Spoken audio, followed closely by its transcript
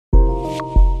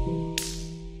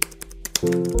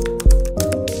This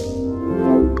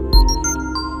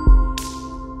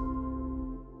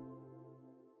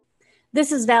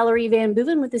is Valerie Van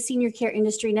Boeven with the Senior Care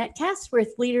Industry Netcast, where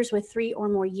leaders with 3 or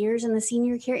more years in the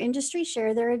senior care industry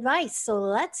share their advice. So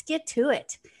let's get to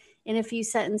it. In a few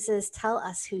sentences, tell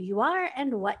us who you are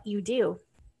and what you do.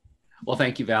 Well,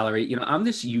 thank you, Valerie. I'm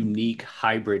this unique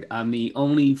hybrid. I'm the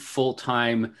only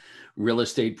full-time real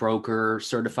estate broker,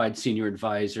 certified senior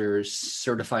advisor,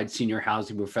 certified senior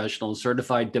housing professional,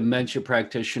 certified dementia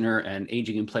practitioner, and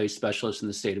aging in place specialist in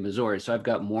the state of Missouri. So I've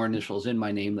got more initials in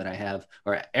my name that I have,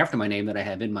 or after my name that I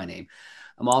have in my name.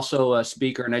 I'm also a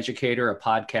speaker and educator, a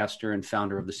podcaster, and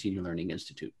founder of the Senior Learning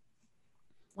Institute.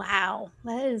 Wow,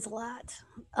 that is a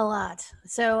lot.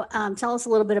 So tell us a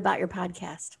little bit about your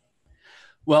podcast.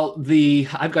 Well,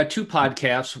 I've got 2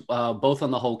 podcasts, both on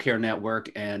the Whole Care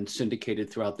Network and syndicated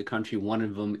throughout the country. One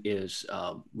of them is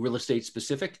real estate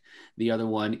specific. The other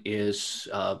one is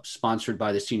sponsored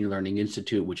by the Senior Learning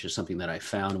Institute, which is something that I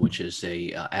found, which is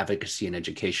a advocacy and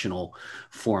educational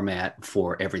format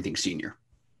for everything senior.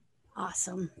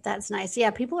 Awesome. That's nice.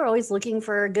 Yeah, people are always looking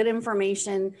for good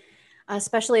information,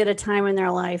 especially at a time in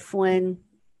their life when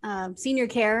senior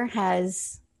care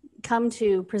has come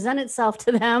to present itself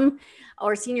to them,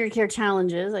 or senior care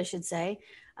challenges, I should say.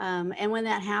 And when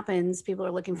that happens, people are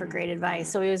looking for great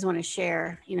advice. So we always want to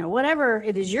share, whatever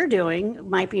it is you're doing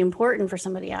might be important for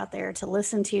somebody out there to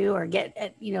listen to or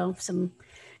get, some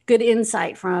good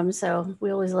insight from. So we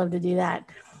always love to do that.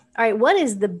 All right. What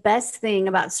is the best thing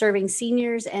about serving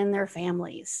seniors and their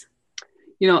families?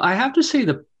 I have to say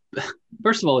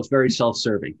first of all, it's very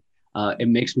self-serving. It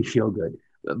makes me feel good.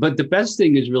 But the best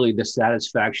thing is really the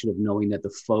satisfaction of knowing that the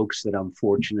folks that I'm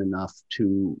fortunate enough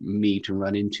to meet and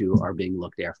run into are being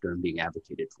looked after and being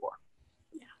advocated for.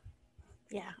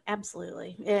 Yeah,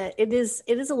 absolutely. It is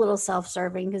a little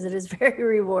self-serving because it is very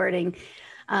rewarding.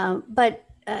 But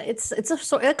it's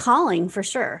a calling for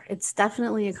sure. It's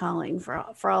definitely a calling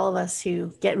for all of us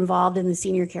who get involved in the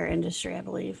senior care industry, I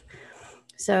believe.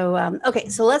 So, okay,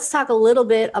 so let's talk a little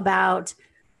bit about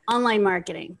online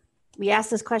marketing. We ask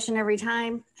this question every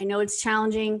time. I know it's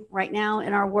challenging right now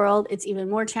in our world. It's even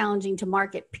more challenging to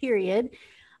market, period.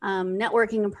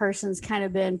 Networking in person's kind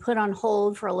of been put on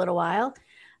hold for a little while.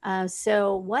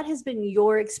 So what has been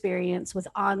your experience with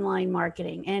online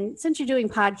marketing? And since you're doing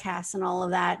podcasts and all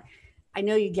of that, I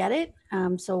know you get it.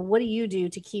 So what do you do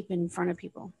to keep in front of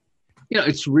people?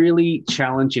 It's really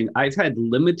challenging. I've had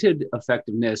limited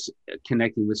effectiveness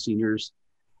connecting with seniors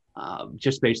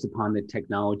just based upon the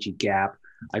technology gap.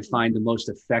 I find the most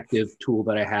effective tool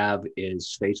that I have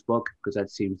is Facebook, because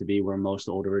that seems to be where most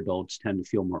older adults tend to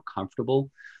feel more comfortable.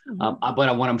 Mm-hmm.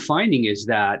 But what I'm finding is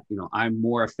that, I'm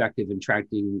more effective in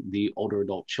attracting the older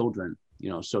adult children,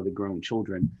 so the grown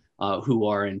children who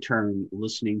are in turn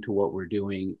listening to what we're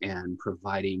doing and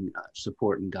providing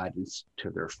support and guidance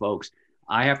to their folks.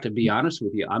 I have to be honest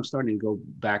with you, I'm starting to go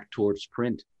back towards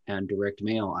print and direct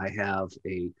mail. I have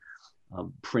a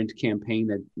print campaign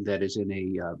that is in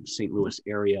a St. Louis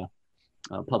area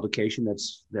publication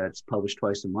that's published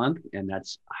twice a month, and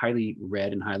that's highly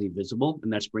read and highly visible,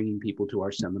 and that's bringing people to our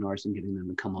seminars and getting them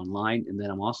to come online. And then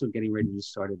I'm also getting ready to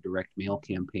start a direct mail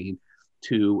campaign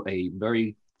to a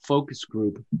very focused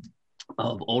group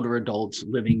of older adults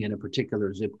living in a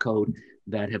particular zip code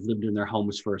that have lived in their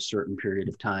homes for a certain period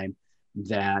of time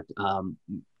that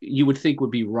you would think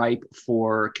would be ripe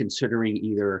for considering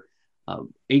either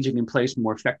aging in place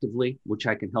more effectively, which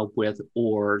I can help with,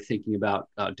 or thinking about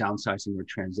downsizing or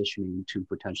transitioning to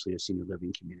potentially a senior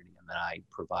living community, and that I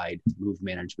provide move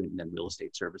management and then real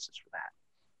estate services for that.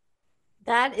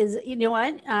 That is,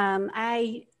 what?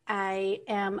 I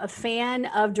am a fan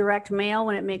of direct mail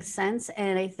when it makes sense.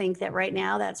 And I think that right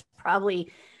now that's probably,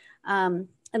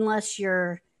 unless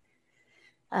you're,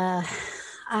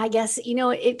 I guess,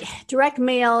 direct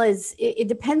mail it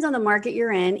depends on the market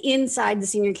you're in inside the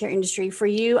senior care industry. For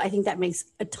you, I think that makes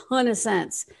a ton of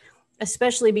sense,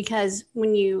 especially because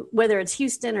whether it's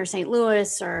Houston or St.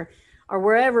 Louis or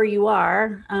wherever you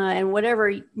are, and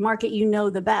whatever market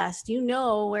the best,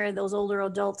 where those older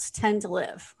adults tend to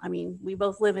live. I mean, we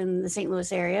both live in the St.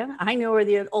 Louis area. I know where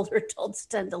the older adults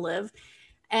tend to live.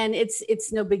 And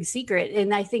it's no big secret.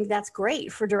 And I think that's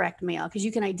great for direct mail because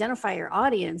you can identify your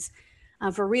audience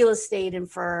for real estate and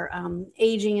for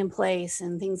aging in place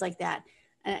and things like that.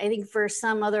 And I think for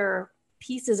some other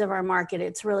pieces of our market,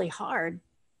 it's really hard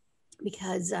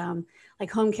because like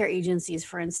home care agencies,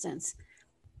 for instance,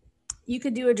 you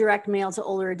could do a direct mail to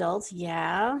older adults.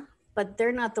 Yeah, but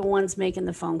they're not the ones making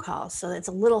the phone calls. So it's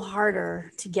a little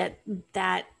harder to get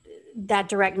that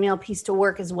direct mail piece to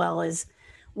work as well as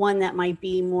one that might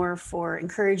be more for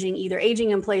encouraging either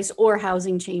aging in place or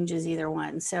housing changes, either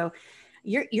one. So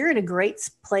you're in a great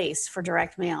place for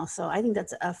direct mail. So I think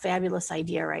that's a fabulous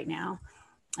idea right now.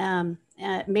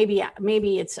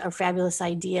 Maybe it's a fabulous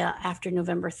idea after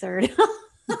November 3rd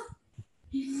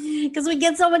because we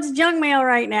get so much junk mail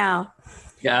right now.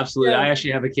 Yeah, absolutely. So, I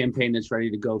actually have a campaign that's ready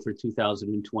to go for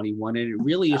 2021, and it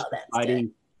really is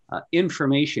providing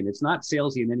information. It's not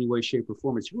salesy in any way, shape, or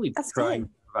form. It's really trying to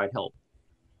provide help.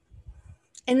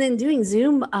 And then doing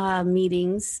Zoom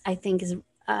meetings, I think is,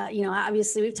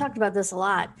 obviously we've talked about this a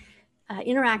lot.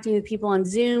 Interacting with people on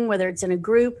Zoom, whether it's in a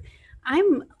group.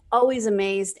 I'm always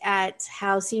amazed at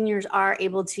how seniors are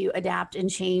able to adapt and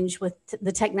change with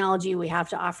the technology we have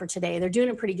to offer today. They're doing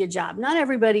a pretty good job. Not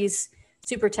everybody's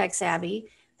super tech savvy.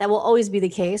 That will always be the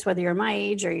case, whether you're my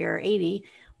age or you're 80.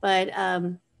 But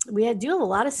we do have a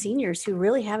lot of seniors who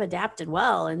really have adapted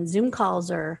well, and Zoom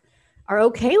calls are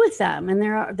okay with them, and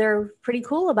they're pretty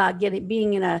cool about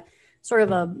being in a sort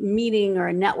of a meeting or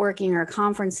a networking or a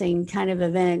conferencing kind of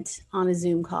event on a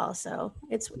Zoom call. So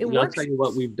it works. I'll tell you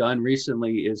what we've done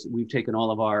recently is we've taken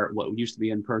all of our, what used to be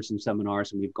in-person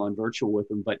seminars, and we've gone virtual with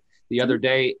them. But the other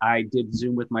day I did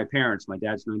Zoom with my parents. My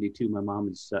dad's 92, my mom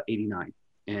is 89.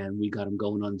 And we got them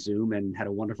going on Zoom and had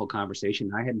a wonderful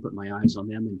conversation. I hadn't put my eyes on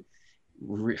them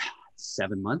in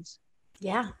 7 months.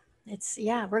 Yeah,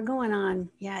 we're going on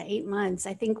 8 months.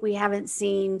 I think we haven't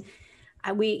seen.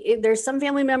 There's some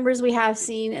family members we have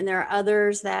seen, and there are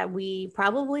others that we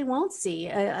probably won't see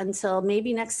until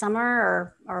maybe next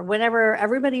summer or whenever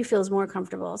everybody feels more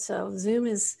comfortable. So Zoom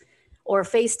or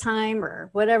FaceTime or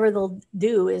whatever they'll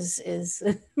do is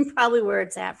probably where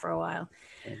it's at for a while.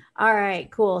 Okay. All right,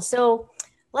 cool. So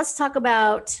let's talk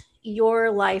about your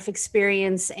life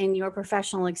experience and your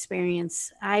professional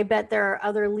experience. I bet there are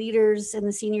other leaders in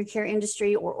the senior care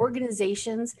industry or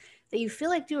organizations that you feel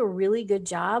like do a really good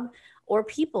job, or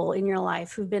people in your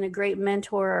life who've been a great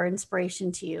mentor or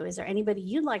inspiration to you. Is there anybody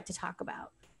you'd like to talk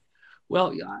about?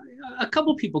 Well, a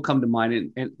couple people come to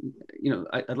mind, and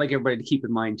I'd like everybody to keep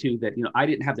in mind too that I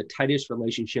didn't have the tightest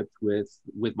relationship with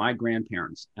my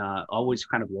grandparents. Always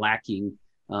kind of lacking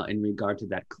in regard to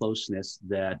that closeness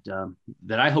that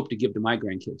I hope to give to my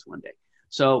grandkids one day.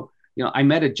 So I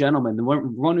met a gentleman. The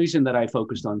one reason that I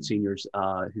focused on seniors,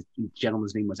 his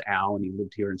gentleman's name was Al, and he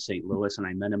lived here in St. Louis. And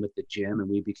I met him at the gym, and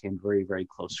we became very, very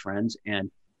close friends. And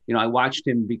I watched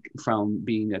him from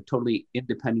being a totally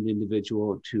independent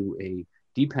individual to a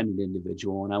dependent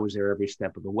individual, and I was there every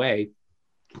step of the way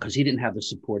because he didn't have the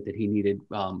support that he needed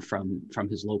from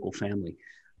his local family.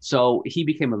 So he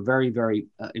became a very, very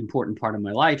important part of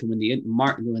my life. And when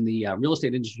the real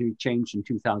estate industry changed in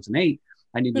 2008.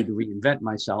 I needed to reinvent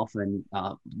myself, and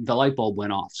the light bulb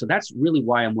went off. So that's really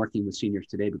why I'm working with seniors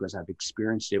today, because I've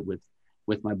experienced it with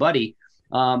my buddy.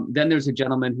 Then there's a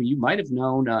gentleman who you might have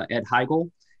known, Ed Heigl.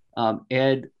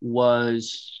 Ed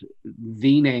was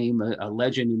the name, a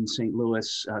legend in St.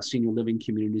 Louis senior living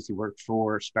communities. He worked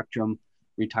for Spectrum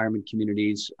Retirement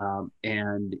Communities,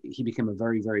 and he became a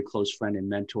very, very close friend and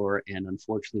mentor, and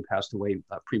unfortunately passed away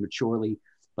prematurely.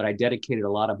 But I dedicated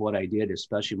a lot of what I did,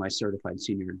 especially my certified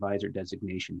senior advisor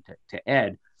designation, to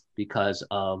Ed, because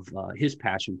of his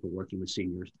passion for working with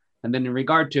seniors. And then in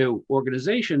regard to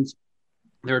organizations,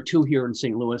 there are two here in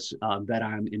St. Louis that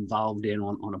I'm involved in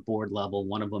on a board level.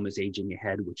 One of them is Aging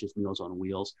Ahead, which is Meals on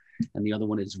Wheels. And the other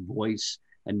one is Voice.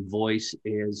 And Voice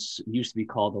used to be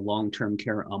called the Long-Term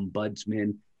Care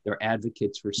Ombudsman. They're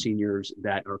advocates for seniors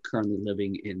that are currently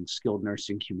living in skilled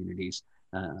nursing communities.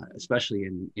 Especially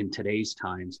in today's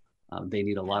times, they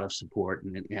need a lot of support,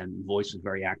 and Voice is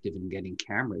very active in getting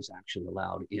cameras actually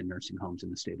allowed in nursing homes in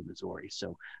the state of Missouri.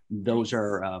 So those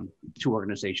are two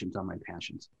organizations on my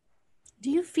passions. Do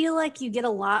you feel like you get a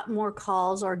lot more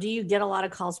calls, or do you get a lot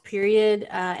of calls, period,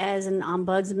 as an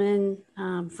ombudsman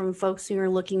from folks who are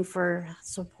looking for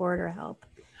support or help?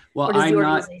 Well,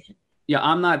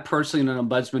 I'm not personally an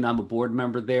ombudsman. I'm a board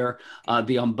member there.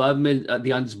 The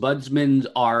ombudsmen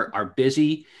are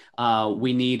busy.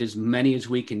 We need as many as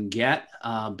we can get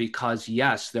because,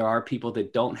 yes, there are people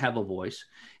that don't have a voice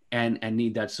and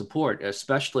need that support,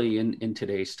 especially in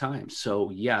today's times. So,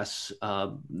 yes,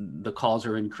 the calls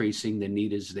are increasing. The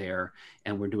need is there,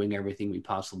 and we're doing everything we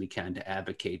possibly can to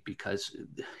advocate because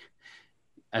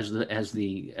as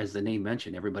the name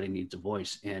mentioned, everybody needs a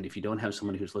voice. And if you don't have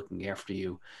someone who's looking after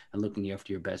you and looking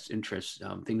after your best interests,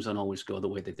 things don't always go the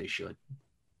way that they should.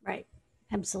 Right.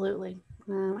 Absolutely.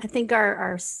 I think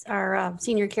our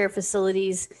senior care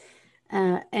facilities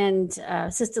and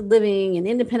assisted living and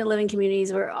independent living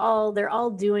communities, they're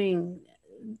all doing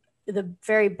the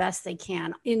very best they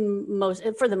can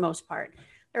for the most part.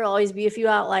 There'll always be a few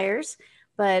outliers,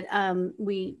 but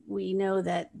we know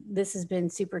that this has been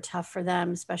super tough for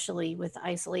them, especially with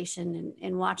isolation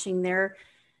and watching their,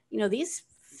 these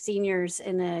seniors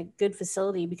in a good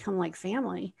facility become like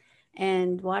family,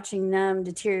 and watching them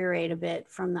deteriorate a bit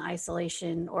from the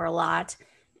isolation or a lot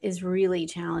is really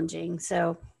challenging.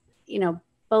 So,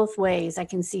 both ways, I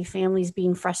can see families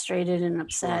being frustrated and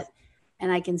upset. Sure.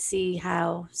 And I can see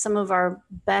how some of our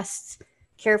best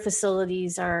care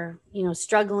facilities are,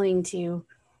 struggling to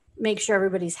make sure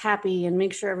everybody's happy and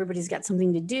make sure everybody's got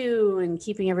something to do and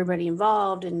keeping everybody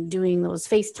involved and doing those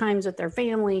FaceTimes with their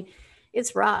family.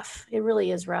 It's rough. It really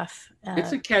is rough.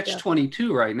 It's a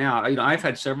catch-22 right now. I've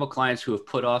had several clients who have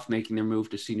put off making their move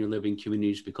to senior living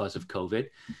communities because of COVID.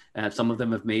 And some of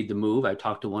them have made the move. I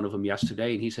talked to one of them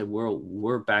yesterday, and he said,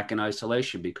 we're back in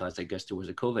isolation because I guess there was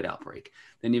a COVID outbreak.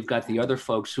 Then you've got the other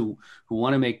folks who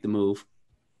want to make the move,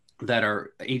 that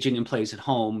are aging in place at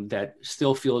home, that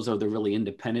still feel as though they're really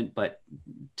independent, but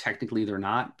technically they're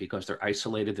not, because they're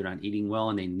isolated, they're not eating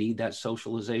well, and they need that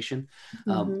socialization.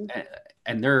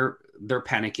 And they're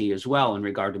panicky as well in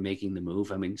regard to making the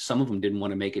move. I mean, some of them didn't want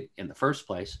to make it in the first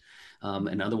place,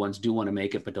 and other ones do want to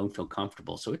make it but don't feel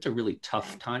comfortable. So it's a really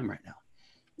tough time right now.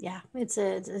 Yeah, it's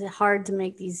hard to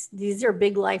make these are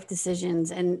big life decisions,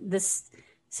 and this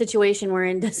situation we're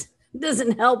in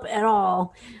doesn't help at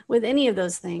all with any of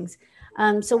those things.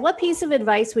 So what piece of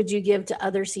advice would you give to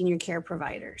other senior care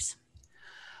providers?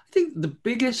 I think the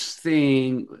biggest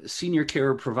thing senior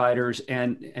care providers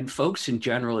and folks in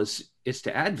general is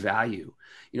to add value.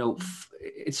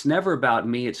 It's never about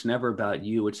me. It's never about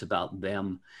you. It's about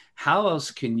them. How else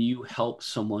can you help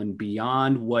someone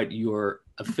beyond what you're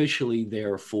officially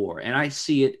there for? And I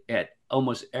see it at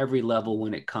almost every level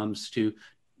when it comes to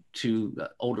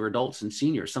older adults and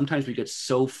seniors. Sometimes we get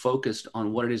so focused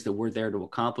on what it is that we're there to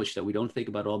accomplish that we don't think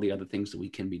about all the other things that we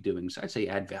can be doing. So I'd say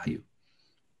add value.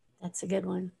 That's a good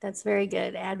one. That's very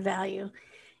good. Add value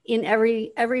in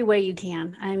every way you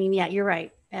can. I mean, yeah, you're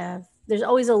right. There's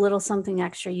always a little something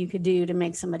extra you could do to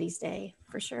make somebody's day,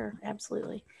 for sure.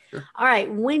 Absolutely. Sure. All right.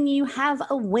 When you have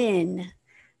a win,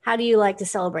 how do you like to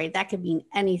celebrate? That could mean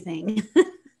anything.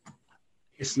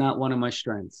 It's not one of my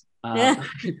strengths.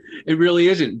 It really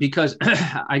isn't, because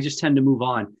I just tend to move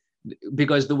on,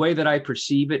 because the way that I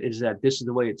perceive it is that this is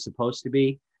the way it's supposed to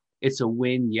be. It's a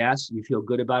win. Yes, you feel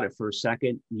good about it for a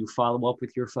second. You follow up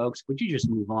with your folks, but you just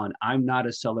move on. I'm not a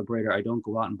celebrator. I don't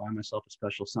go out and buy myself a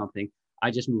special something. I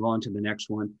just move on to the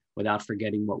next one without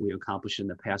forgetting what we accomplished in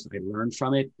the past. I learned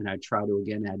from it, and I try to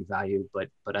again add value, but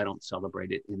I don't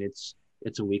celebrate it, and it's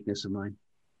a weakness of mine.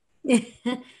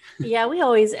 Yeah, we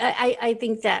always, I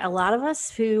think that a lot of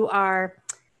us who are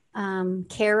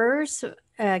carers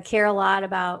care a lot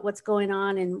about what's going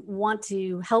on and want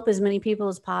to help as many people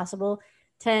as possible,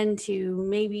 tend to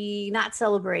maybe not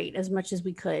celebrate as much as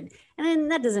we could. And then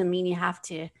that doesn't mean you have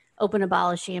to open a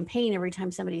bottle of champagne every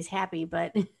time somebody's happy,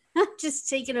 but just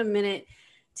taking a minute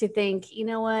to think, you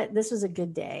know what, this was a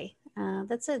good day.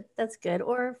 That's good.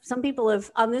 Or some people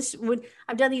have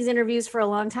I've done these interviews for a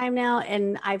long time now,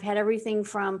 and I've had everything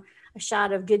from a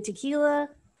shot of good tequila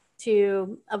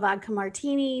to a vodka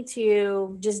martini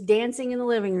to just dancing in the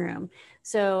living room.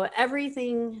 So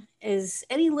everything is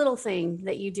any little thing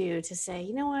that you do to say,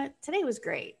 you know what, today was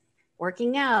great.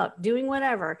 Working out, doing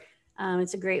whatever.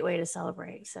 It's a great way to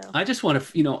celebrate. So I just want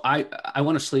to, I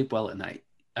want to sleep well at night.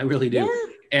 I really do. Yeah.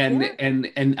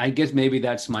 And I guess maybe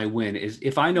that's my win, is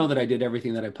if I know that I did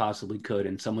everything that I possibly could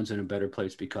and someone's in a better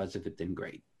place because of it, then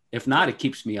great. If not, it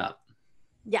keeps me up.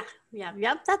 Yeah.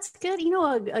 That's good.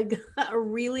 A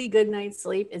really good night's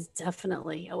sleep is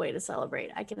definitely a way to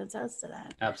celebrate. I can attest to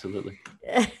that. Absolutely.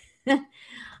 All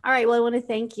right. Well, I want to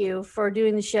thank you for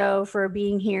doing the show, for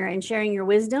being here and sharing your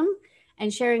wisdom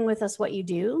and sharing with us what you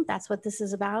do. That's what this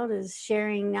is about, is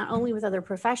sharing not only with other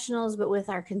professionals, but with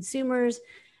our consumers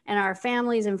and our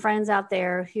families and friends out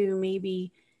there who may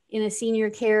be in a senior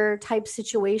care type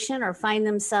situation or find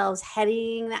themselves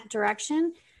heading that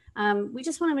direction. We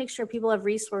just want to make sure people have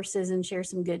resources and share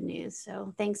some good news.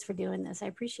 So thanks for doing this. I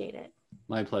appreciate it.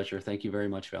 My pleasure. Thank you very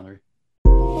much, Valerie.